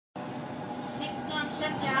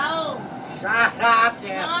shut your hole. Shut up, you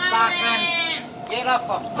fucking... Get off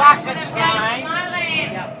the fucking train.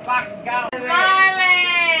 Smiling. You fucking go.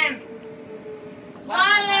 Smiling.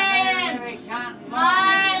 Smiling.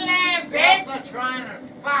 Smiling, Get bitch. off the train and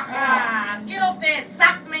fuck off. Get off there,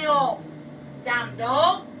 suck me off. Dumb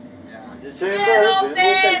dog. Yeah. Get off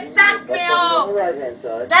there, suck me off. On the right-hand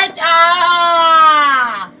side.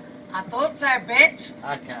 I thought so, bitch.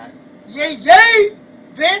 Okay. Yay,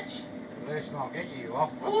 bitch. Listen, I'll get you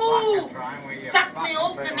off the Ooh, fucking train where you suck me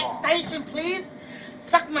off the next station, please.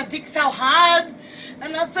 Suck my dick so hard.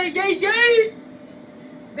 And I'll say, yay,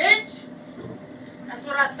 bitch. That's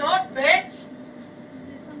what I thought, bitch.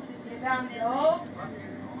 You dumb dog.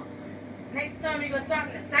 Next time you got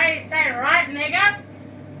something to say right, nigga.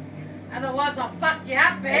 Otherwise, I'll fuck you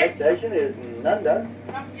up, Next bitch. station is NOONE.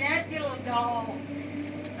 Knock you out, you little dog.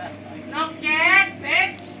 Knock you out,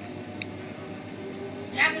 bitch.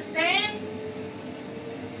 You understand?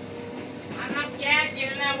 I'll knock you out, you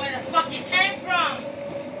don't know where the fuck you came from.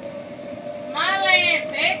 Smiling,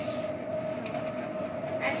 bitch.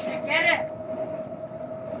 Actually get it.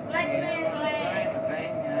 Black man land.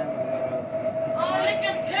 Oh, lick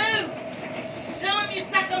him too. Tell him you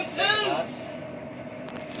suck him too.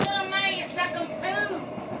 Tell him, man, you suck him too.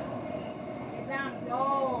 You damn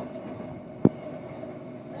dog.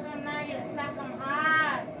 Let him know you suck him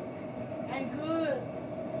hard and good.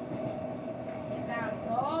 You damn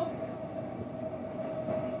dog.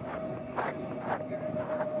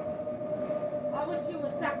 I wish you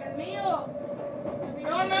were sucking me off. To be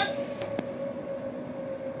honest,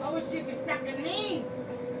 I wish you'd be sucking me.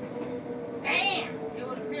 Damn, it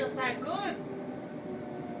would feel so good.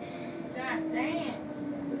 God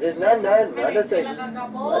damn. This is NOONE. Made me Right feel station. like I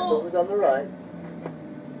got Platform balls. is on the right.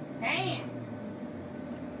 Damn.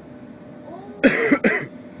 Ooh.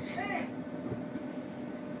 Damn.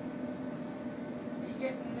 You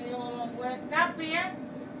getting me all worked up here?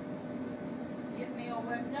 Getting me all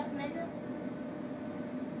worked up, nigga?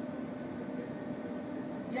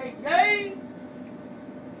 Yay!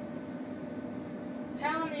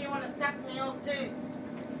 Tell him you want to suck me off too.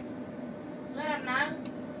 Let him know.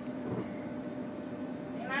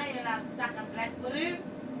 You know you love sucking black widow.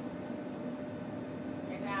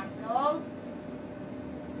 You damn dog.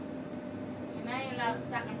 You know you love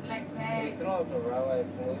sucking black bags. Can I have the railway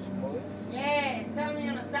police? Yeah, tell him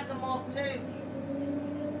you want to suck them off too.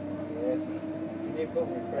 Yes. Can you put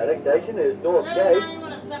me through? The next station is North Let him know Gate. you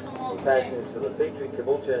want to suck them off too. Passengers for the Petrie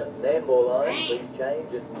Caboolture Nambour line, please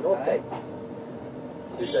change at North Gate.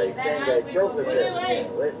 This is a Gee, that 10-gate hungry Cheltenham for service. Willie.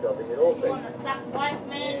 We're stopping at You Alfie. want to suck white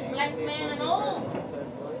man, black man and all.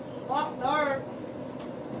 Fuck dirt.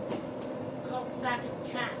 Cock sucking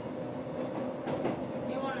cunt.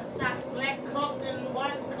 You want to suck black cock and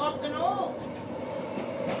white cock and all.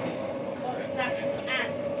 Cock sucking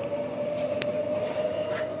cunt.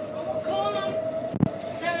 Call him.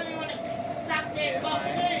 Tell him you want to suck their cock too.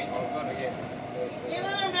 I've got to get this. You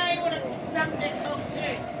let him know you want to suck their cock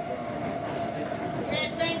too. Yeah,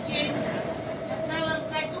 thank you. Tell him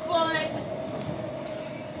say goodbye.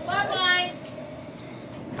 Bye-bye.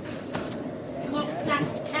 Cock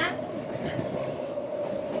sucking cunt.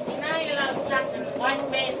 You know you love sucking white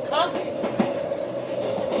man's cock.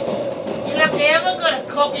 You're lucky I ever got a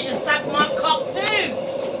cock, you can suck my cock too.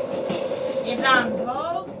 You dumb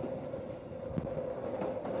dog.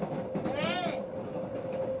 Yeah.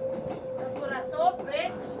 That's what I thought,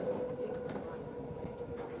 bitch.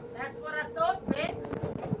 That's what I thought, bitch.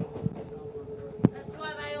 That's why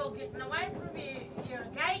they all getting away from you. You're a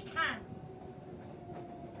gay cunt.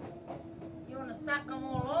 You want to suck them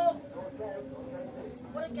all off.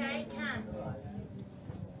 What a gay cunt.